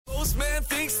postman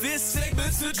thinks this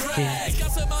segment's a drag.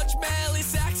 Got so much mail, his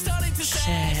sack's starting to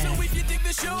sag. So if you dig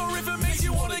the show or if it makes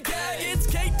you want to gag, it's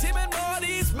Kate, Tim and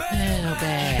Marty's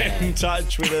mailbag. Get in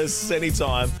touch with us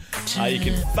anytime. You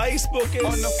can Facebook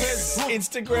us,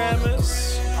 Instagram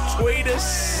us, tweet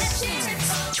us.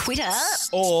 Twitter.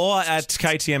 Or at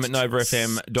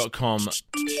ktm@novafm.com.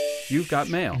 You've got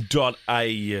mail.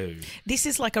 .au. This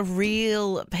is like a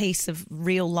real piece of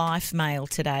real life mail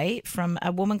today from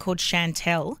a woman called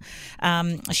Chantel.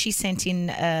 She sent in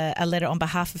a letter on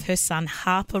behalf of her son,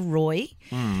 Harper Roy.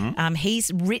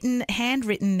 He's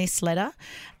handwritten this letter,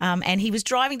 and he was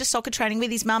driving to soccer training with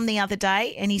his mum the other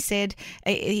day, and he said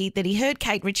that he heard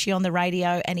Kate Ritchie on the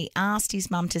radio, and he asked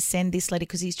his mum to send this letter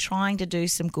because he's trying to do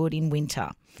some good in winter.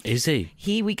 Is he?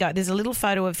 Here we go. There's a little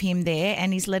photo of him there,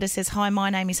 and his letter says, "Hi, my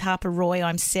name is Harper Roy.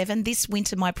 I'm 7. This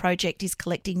winter, my project is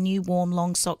collecting new warm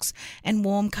long socks and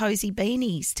warm cosy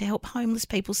beanies to help homeless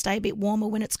people stay a bit warmer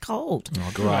when it's cold."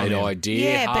 Oh, great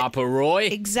idea, Harper Roy.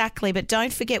 Exactly, but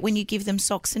don't forget when you give them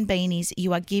socks and beanies,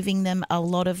 you are giving them a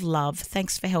lot of love.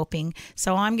 Thanks for helping.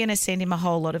 So I'm going to send him a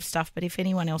whole lot of stuff, but if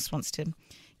anyone else wants to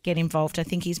get involved, I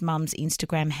think his mum's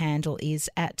Instagram handle is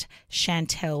at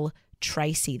Chantel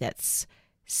Tracy. That's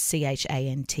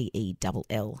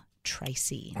CHANTELL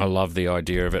Tracy. I love the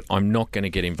idea of it. I'm not going to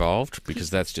get involved because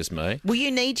that's just me. Will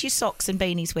you need your socks and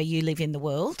beanies where you live in the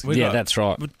world? That's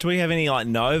right. Do we have any like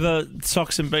Nova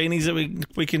socks and beanies that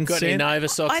we can Got any send? Nova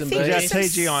socks and think Our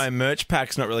beanies? TGI merch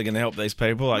pack's not really going to help these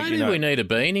people. Like, Maybe we need a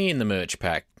beanie in the merch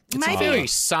pack. It's a very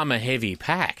summer heavy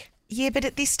pack. Yeah, but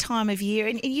at this time of year,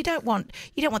 and you don't want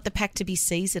the pack to be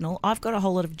seasonal. I've got a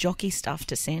whole lot of jockey stuff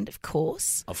to send, of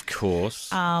course. Of course.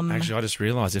 Actually, I just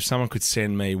realised if someone could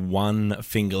send me one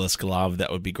fingerless glove, that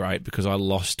would be great because I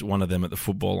lost one of them at the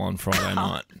football on Friday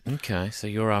night. Okay, so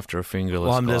you're after a fingerless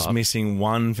Well, I'm glove. just missing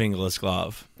one fingerless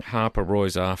glove. Harper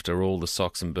Roy's after all the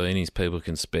socks and beanies people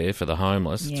can spare for the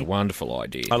homeless. It's Yeah. a wonderful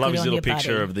idea. I love Good his on little you,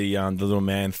 picture buddy. of the little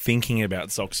man thinking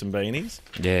about socks and beanies.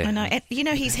 Yeah. I know. And,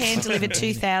 he's hand-delivered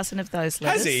 2,000 of those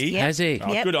letters. Has he? Yep. Has he?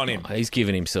 Oh, Yep. good on him. He's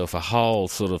given himself a whole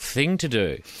sort of thing to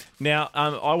do. Now,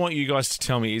 I want you guys to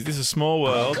tell me, is this a small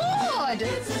world?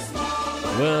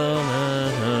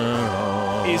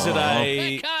 Is it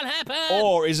a... Can't happen.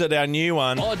 Or is it our new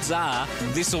one? Odds are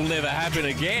this will never happen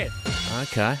again.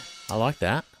 Okay, I like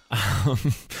that.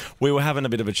 We were having a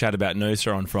bit of a chat about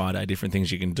Noosa on Friday, different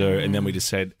things you can do, and then we just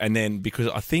said, and then because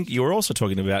I think you were also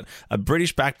talking about a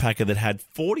British backpacker that had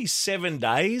 47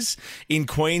 days in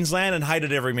Queensland and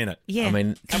hated every minute. Yeah. I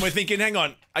mean, And we're thinking, hang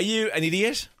on, are you an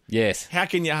idiot? yes, How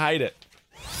can you hate it?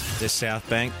 The South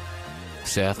Bank,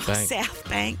 South Bank. South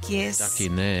Bank, yes. Stuck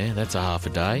in there. That's a half a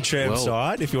day.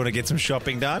 Chermside, if you want to get some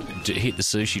shopping done. Hit the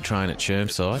sushi train at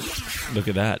Chermside. Look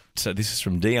at that. So this is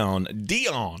from Dion.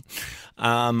 Dion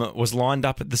was lined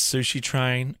up at the sushi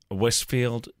train,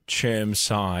 Westfield,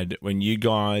 Chermside, when you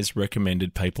guys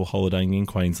recommended people holidaying in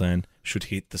Queensland should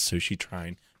hit the sushi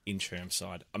train in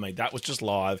Chermside. I mean, that was just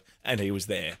live, and he was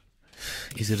there.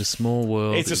 Is it a small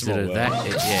world? It's a Is small it world. yeah.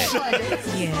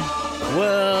 Yeah.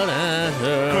 World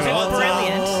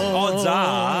Odds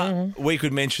are we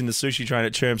could mention the sushi train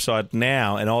at Chermside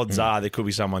now, and odds are there could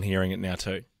be someone hearing it now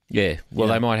too. Yeah. Well,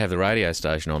 Yeah. they might have the radio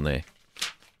station on there.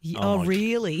 Oh,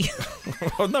 really?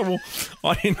 Oh, no, well,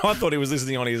 I thought he was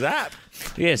listening on his app,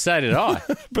 Yeah, so did I.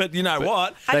 but you know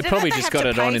what? I They don't know probably if just have got to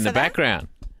it on pay in for the that. background.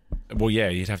 Well, yeah,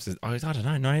 you'd have to. I don't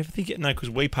know. No, I think no, because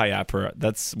we pay APRA.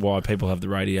 That's why people have the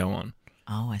radio on.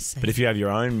 Oh, I see. But if you have your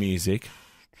own music,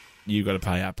 you've got to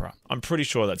pay APRA. I'm pretty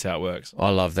sure that's how it works. I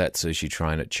love that sushi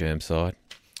train at Chermside.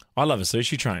 I love a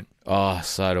sushi train. Oh,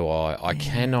 so do I. I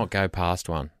cannot go past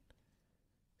one.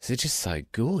 They're just so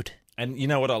good. And you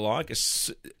know what I like? It's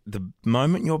the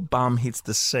moment your bum hits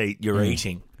the seat, you're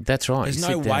eating. That's right. There's You no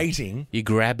sit down. waiting. You're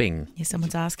grabbing. Yeah,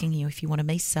 someone's asking you if you want a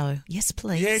miso. Yes,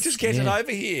 please. Yeah, just get it Yeah.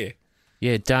 over here.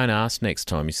 Yeah, don't ask next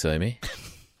time you see me.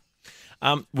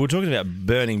 We were talking about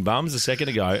burning bums a second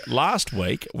ago. Last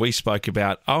week, we spoke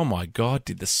about, oh my God,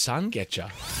 did the sun get you?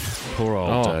 Poor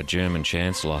old German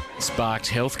Chancellor sparked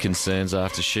health concerns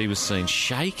after she was seen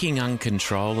shaking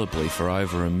uncontrollably for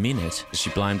over a minute. She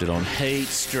blamed it on heat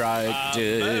stroke,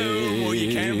 dude. Well,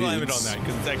 you can blame it on that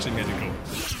because it's actually medical.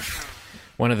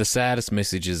 One of the saddest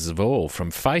messages of all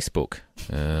from Facebook,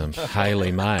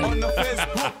 Hayley May.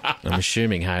 I'm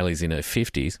assuming Hayley's in her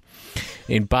 50s.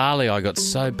 In Bali, I got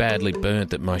so badly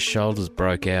burnt that my shoulders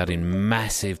broke out in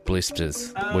massive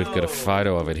blisters. We've got a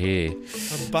photo of it here.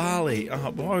 Bali. Oh,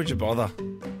 why would you bother?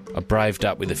 I braved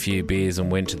up with a few beers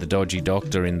and went to the dodgy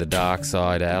doctor in the dark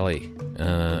side alley.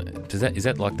 Is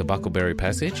that like the Buckleberry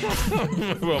Passage?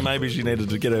 Well, maybe she needed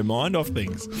to get her mind off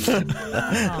things.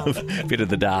 Bit of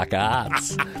the dark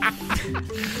arts.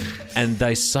 And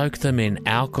they soak them in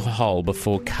alcohol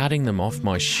before cutting them off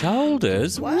my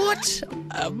shoulders. What?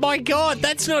 My God,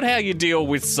 that's not how you deal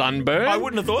with sunburn. I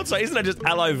wouldn't have thought so. Isn't that just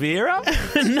aloe vera?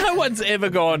 No one's ever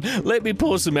gone, let me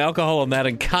pour some alcohol on that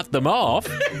and cut them off.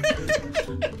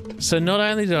 So not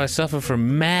only did I suffer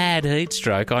from mad heat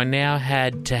stroke, I now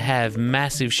had to have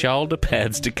massive shoulder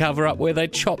pads to cover up where they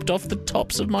chopped off the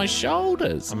tops of my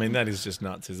shoulders. I mean, that is just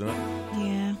nuts, isn't it?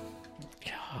 Yeah.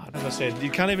 God, as I said, you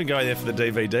can't even go there for the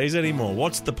DVDs anymore.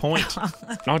 What's the point?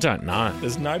 I don't know.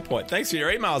 There's no point. Thanks for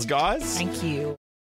your emails, guys. Thank you.